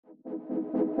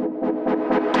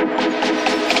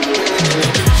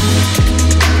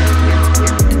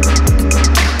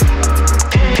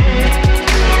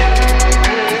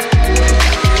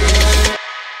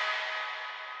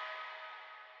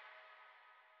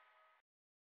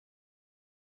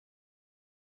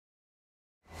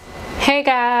Hey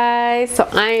guys, so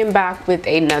I am back with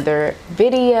another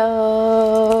video,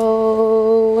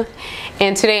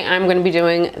 and today I'm going to be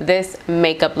doing this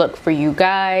makeup look for you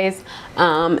guys.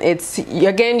 It's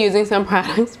again using some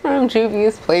products from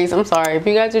Juvia's Place. I'm sorry if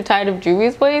you guys are tired of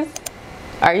Juvia's Place.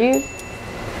 Are you?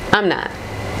 I'm not,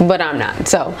 but I'm not.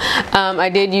 So I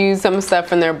did use some stuff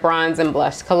from their bronze and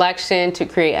blush collection to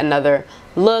create another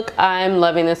look. I'm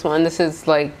loving this one. This is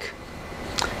like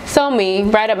so me,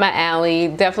 right up my alley.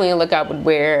 Definitely a look I would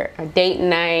wear a date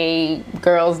night,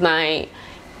 girls night,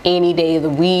 any day of the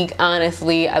week.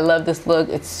 Honestly, I love this look.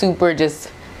 It's super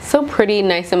just so pretty,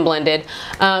 nice and blended.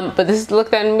 But this is the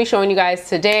look that I'm going to be showing you guys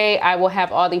today. I will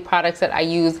have all the products that I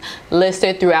use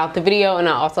listed throughout the video, and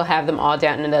I'll also have them all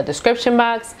down in the description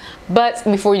box. But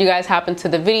before you guys hop into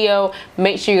the video,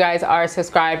 make sure you guys are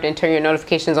subscribed and turn your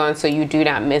notifications on so you do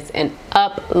not miss an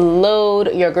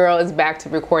upload. Your girl is back to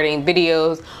recording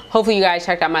videos. Hopefully you guys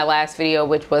checked out my last video,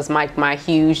 which was my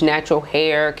huge natural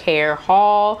hair care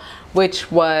haul,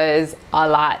 which was a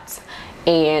lot.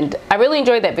 And I really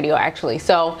enjoyed that video actually,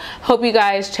 so hope you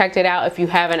guys checked it out. If you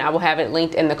haven't, I will have it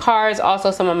linked in the cards. Also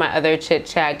some of my other chit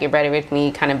chat, get ready with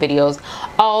me kind of videos,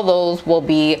 all those will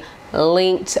be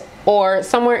linked or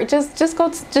somewhere. Just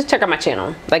check out my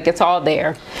channel, like it's all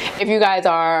there. If you guys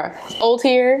are old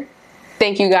here,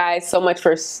 thank you guys so much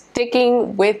for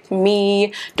sticking with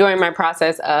me during my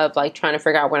process of like trying to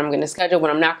figure out when I'm going to schedule, when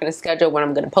I'm not going to schedule, when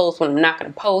I'm going to post, when I'm not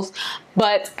going to post.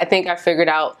 But I think I figured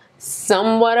out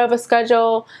somewhat of a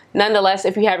schedule. Nonetheless,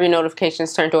 if you have your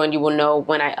notifications turned on, you will know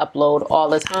when I upload all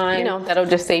the time. You know, that'll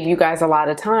just save you guys a lot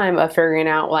of time of figuring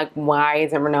out like why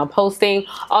isn't Reanell posting.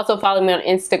 Also follow me on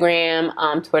Instagram,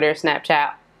 Twitter,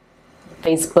 Snapchat,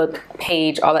 Facebook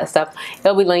page, all that stuff.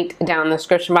 It'll be linked down in the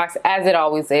description box as it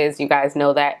always is. You guys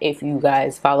know that if you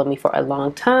guys follow me for a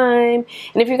long time.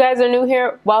 And if you guys are new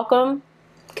here, welcome.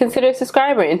 Consider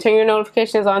subscribing and turn your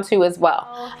notifications on too as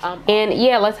well. And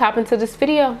yeah, let's hop into this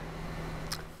video.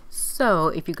 So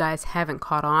if you guys haven't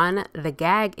caught on, the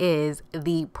gag is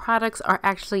the products are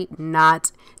actually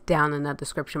not down in the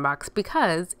description box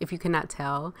because if you cannot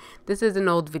tell, this is an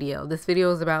old video. This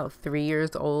video is about 3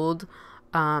 years old.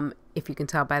 If you can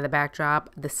tell by the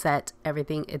backdrop, the set,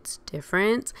 everything, it's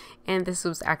different. And this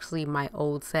was actually my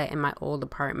old set in my old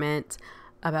apartment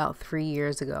about 3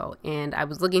 years ago, and I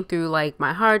was looking through like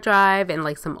my hard drive and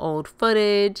like some old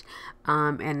footage,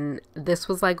 and this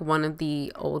was like one of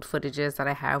the old footages that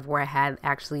I have where I had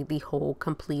actually the whole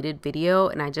completed video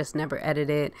and I just never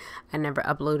edited, I never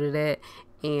uploaded it.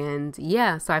 And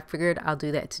yeah, so I figured I'll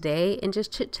do that today and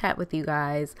just chit chat with you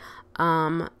guys.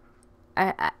 I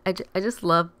just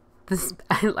love this.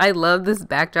 I love this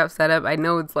backdrop setup. I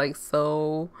know it's like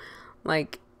so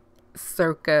like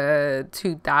circa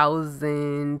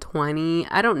 2020,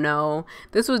 I don't know.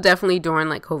 This was definitely during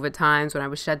like COVID times when I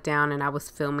was shut down, and I was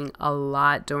filming a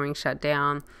lot during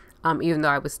shutdown, even though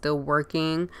I was still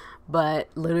working. But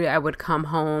literally I would come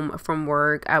home from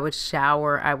work, I would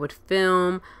shower, I would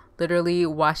film, literally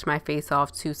wash my face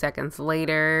off 2 seconds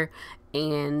later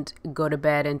and go to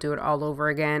bed and do it all over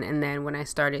again. And then when I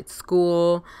started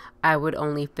school, I would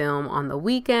only film on the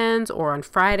weekends or on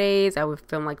Fridays. I would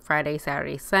film like Friday,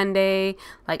 Saturday, Sunday.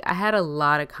 Like I had a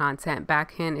lot of content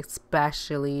back in,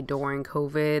 especially during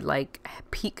COVID, like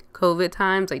peak COVID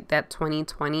times, like that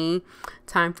 2020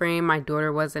 time frame. My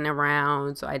daughter wasn't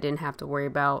around, so I didn't have to worry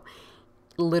about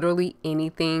literally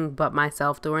anything but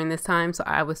myself during this time. So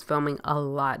I was filming a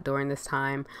lot during this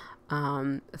time.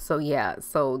 So yeah,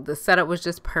 so the setup was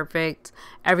just perfect.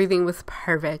 Everything was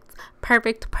perfect.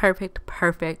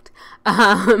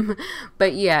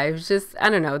 But yeah, it was just, I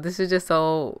don't know, this is just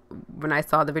so, when I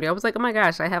saw the video, I was like, oh my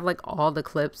gosh, I have like all the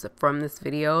clips from this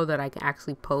video that I can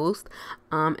actually post,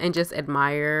 and just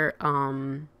admire,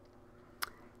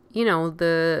 you know,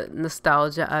 the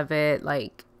nostalgia of it.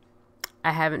 Like,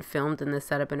 I haven't filmed in this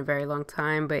setup in a very long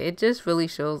time, but it just really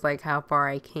shows like how far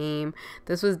I came.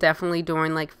 This was definitely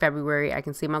during like February. I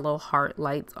can see my little heart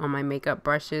lights on my makeup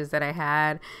brushes that I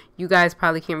had. You guys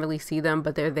probably can't really see them,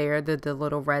 but they're there. The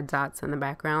little red dots in the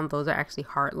background. Those are actually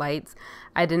heart lights.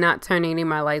 I did not turn any of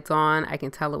my lights on. I can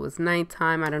tell it was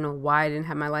nighttime. I don't know why I didn't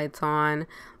have my lights on,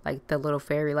 like the little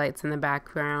fairy lights in the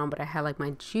background, but I had like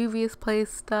my Juvia's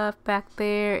Place stuff back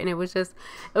there, and it was just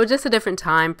a different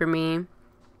time for me.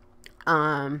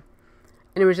 And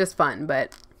it was just fun.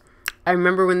 But I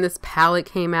remember when this palette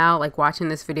came out, like watching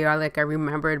this video, I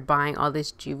remembered buying all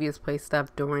this Juvia's Place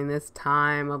stuff during this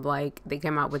time of like, they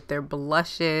came out with their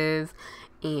blushes,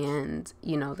 and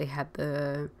you know, they had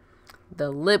the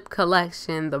lip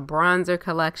collection, the bronzer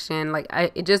collection. Like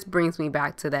it just brings me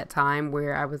back to that time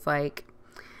where I was like,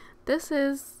 this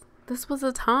is this was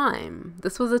a time.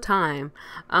 This was a time.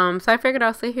 So I figured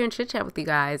I'll sit here and chit chat with you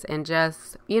guys and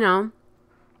just, you know,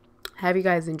 have you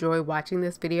guys enjoy watching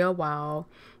this video while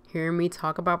hearing me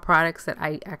talk about products that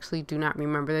I actually do not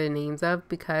remember the names of,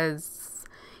 because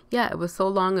yeah, it was so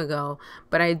long ago.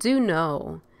 But I do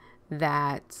know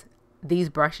that these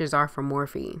brushes are from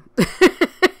Morphe.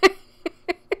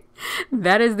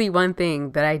 That is the one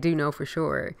thing that I do know for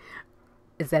sure,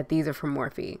 is that these are from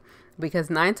Morphe. Because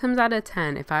 9 times out of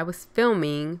 10, if I was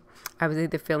filming, I was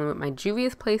either filming with my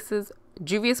Juvia's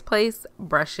Place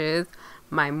brushes,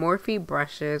 my Morphe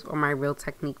brushes, or my Real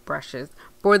Technique brushes,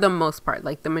 for the most part,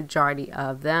 like the majority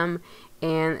of them.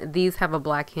 And these have a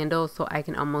black handle, so I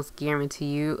can almost guarantee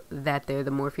you that they're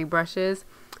the Morphe brushes.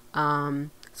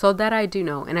 So that I do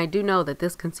know. And I do know that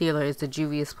this concealer is the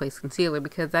Juvia's Place concealer,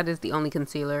 because that is the only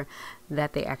concealer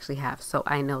that they actually have. So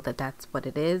I know that that's what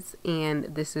it is.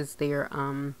 And this is their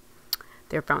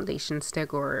foundation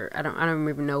stick, or I don't even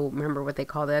remember what they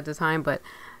called it at the time, but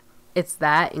it's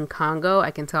that in Congo.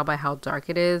 I can tell by how dark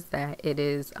it is that it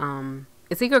is,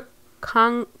 it's either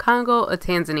Congo or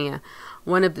Tanzania,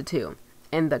 one of the two.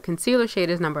 And the concealer shade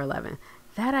is number 11.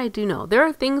 That I do know. There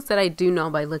are things that I do know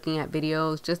by looking at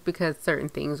videos, just because certain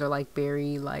things are like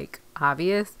very like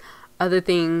obvious. Other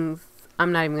things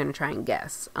I'm not even going to try and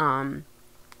guess.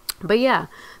 But yeah,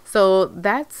 so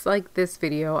that's like this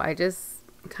video. I just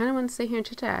kind of want to sit here and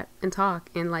chit chat and talk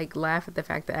and like laugh at the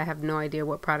fact that I have no idea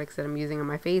what products that I'm using on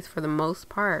my face for the most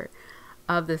part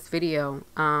of this video.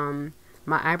 My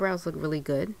eyebrows look really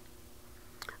good.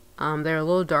 They're a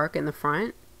little dark in the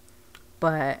front,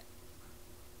 but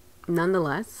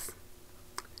nonetheless,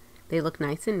 they look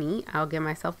nice and neat. I'll give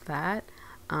myself that.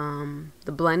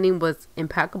 The blending was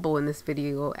impeccable in this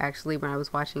video. Actually, when I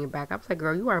was watching it back, I was like,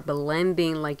 girl, you are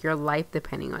blending like your life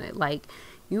depending on it. Like,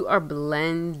 you are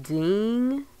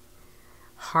blending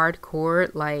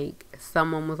hardcore. Like,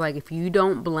 someone was like, if you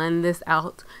don't blend this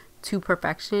out to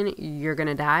perfection, you're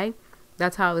gonna die.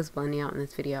 That's how I was blending out in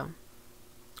this video.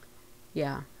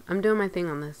 Yeah, I'm doing my thing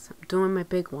on this. I'm doing my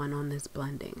big one on this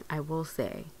blending, I will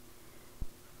say.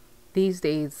 These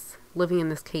days, living in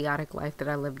this chaotic life that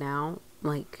I live now,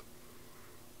 like,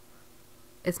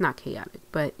 it's not chaotic,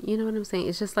 but you know what I'm saying?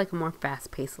 It's just like a more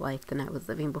fast-paced life than I was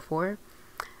living before.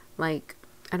 Like,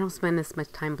 I don't spend as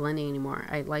much time blending anymore.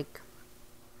 I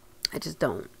just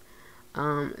don't.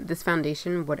 This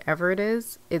foundation, whatever it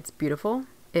is, it's beautiful.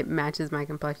 It matches my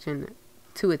complexion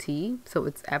to a T, so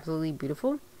it's absolutely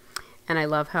beautiful. And I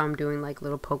love how I'm doing like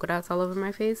little polka dots all over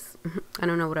my face. I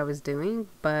don't know what I was doing,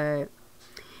 but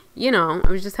you know,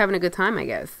 I was just having a good time, I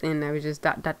guess. And I was just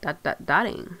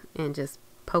dotting and just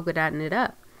polka dotting it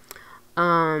up.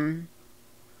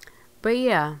 But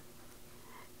yeah,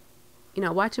 you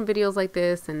know, watching videos like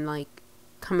this and like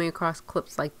coming across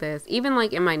clips like this, even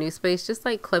like in my new space, just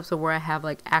like clips of where I have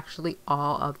like actually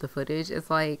all of the footage, it's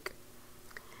like,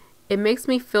 it makes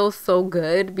me feel so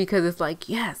good, because it's like,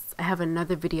 yes, I have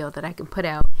another video that I can put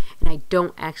out, and I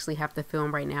don't actually have to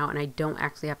film right now, and I don't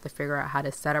actually have to figure out how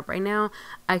to set up right now.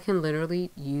 I can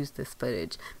literally use this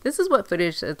footage. This is what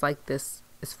footage is like this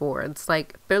is for. It's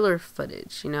like filler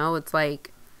footage, you know? It's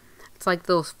like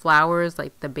those flowers,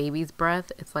 like the baby's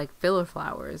breath. It's like filler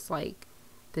flowers. Like,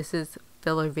 this is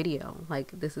filler video.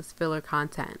 Like, this is filler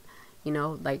content. You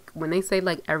know, like when they say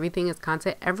like everything is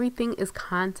content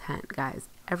guys.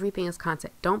 Everything is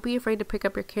content. Don't be afraid to pick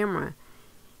up your camera.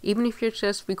 Even if you're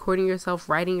just recording yourself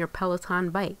riding your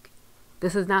Peloton bike.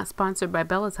 This is not sponsored by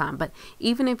Peloton, but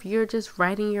even if you're just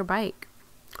riding your bike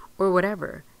or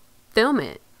whatever, film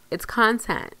it. It's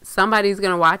content. Somebody's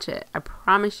going to watch it. I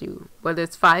promise you. Whether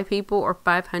it's 5 people or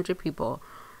 500 people,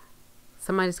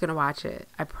 somebody's going to watch it.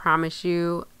 I promise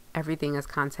you, everything is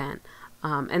content.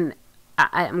 And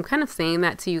I'm kind of saying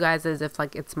that to you guys as if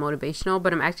like it's motivational,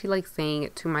 but I'm actually like saying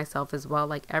it to myself as well.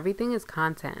 Like, everything is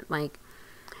content. Like,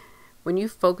 when you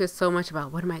focus so much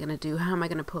about what am I going to do? How am I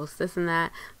going to post this and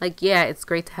that? Like, yeah, it's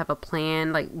great to have a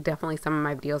plan. Like, definitely some of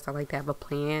my videos, I like to have a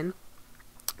plan.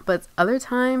 But other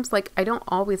times, like, I don't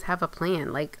always have a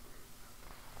plan. Like,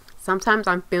 sometimes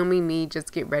I'm filming me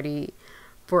just get ready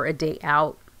for a day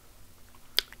out.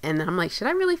 And then I'm like, should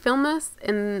I really film this?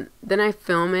 And then I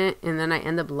film it, and then I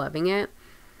end up loving it.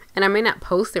 And I may not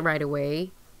post it right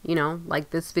away, you know, like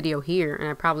this video here. And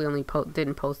I probably only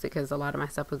didn't post it because a lot of my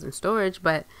stuff was in storage.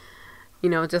 But, you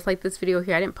know, just like this video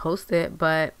here, I didn't post it,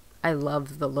 but I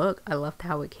loved the look. I loved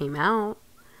how it came out.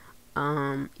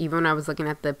 Even when I was looking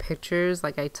at the pictures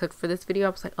like I took for this video, I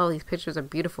was like, oh, these pictures are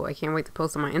beautiful. I can't wait to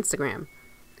post on my Instagram.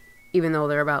 Even though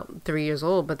they're about 3 years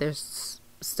old, but they're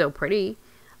still pretty.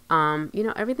 You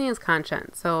know, everything is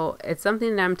content. So it's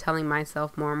something that I'm telling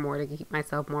myself more and more to keep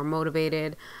myself more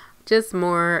motivated. just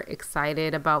more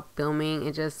excited about filming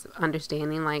and just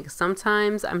understanding, like,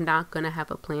 sometimes I'm not gonna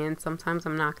have a plan, sometimes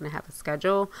I'm not gonna have a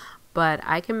schedule, but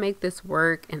I can make this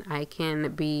work, and I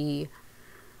can be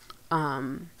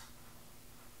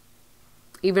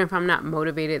even if I'm not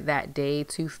motivated that day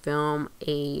to film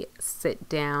a sit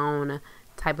down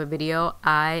type of video,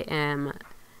 I am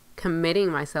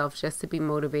committing myself just to be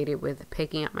motivated with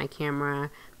picking up my camera,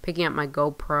 picking up my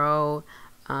GoPro,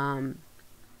 and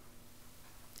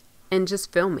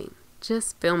just filming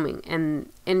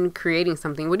and creating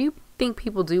something. What do you think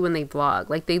people do when they vlog?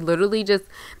 Like, they literally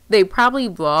they probably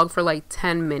vlog for like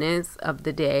 10 minutes of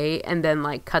the day and then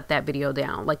like cut that video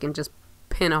down, like, and just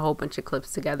pin a whole bunch of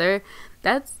clips together.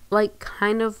 That's like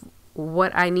kind of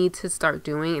what I need to start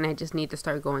doing, and I just need to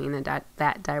start going in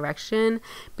that direction,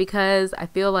 because I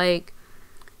feel like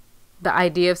the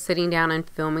idea of sitting down and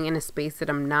filming in a space that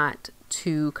I'm not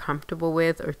too comfortable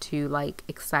with or too like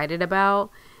excited about,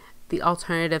 the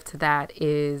alternative to that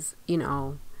is, you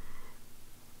know,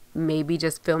 maybe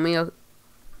just filming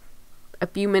a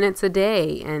few minutes a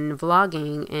day and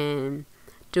vlogging and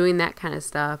doing that kind of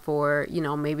stuff, or, you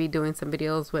know, maybe doing some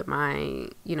videos with my,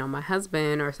 you know, my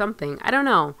husband or something. I don't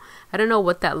know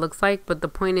what that looks like, but the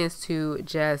point is to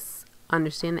just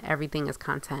understand that everything is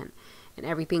content, and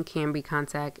everything can be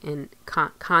content,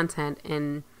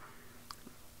 and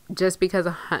just because,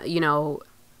 you know,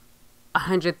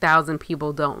 100,000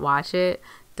 people don't watch it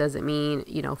doesn't mean,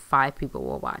 you know, 5 people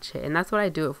will watch it. And that's what I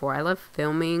do it for. I love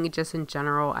filming just in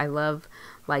general. I love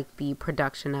like the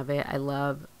production of it. I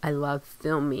love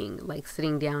filming, like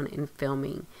sitting down and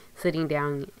filming, sitting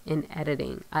down and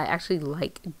editing. I actually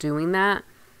like doing that,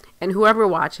 and whoever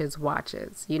watches,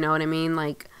 you know what I mean?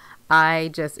 Like, I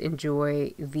just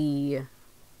enjoy the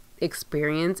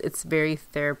experience. It's very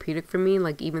therapeutic for me,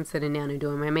 like even sitting down and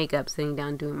doing my makeup, sitting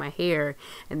down doing my hair,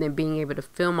 and then being able to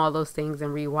film all those things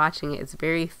and rewatching it. It's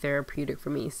very therapeutic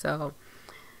for me. So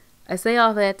I say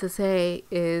all that to say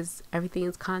is everything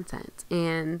is content.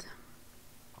 And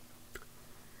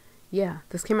yeah,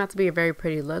 this came out to be a very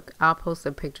pretty look. I'll post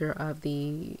a picture of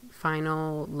the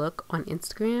final look on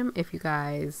Instagram if you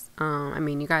guys I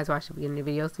mean, you guys watched the beginning of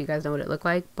the video, so you guys know what it looked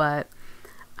like, but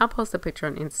I'll post a picture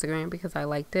on Instagram because I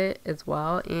liked it as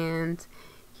well. And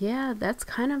yeah, that's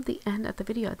kind of the end of the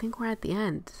video. I think we're at the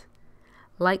end.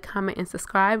 Like, comment, and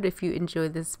subscribe if you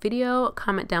enjoyed this video.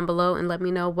 Comment down below and let me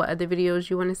know what other videos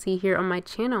you want to see here on my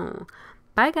channel.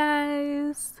 Bye,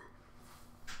 guys.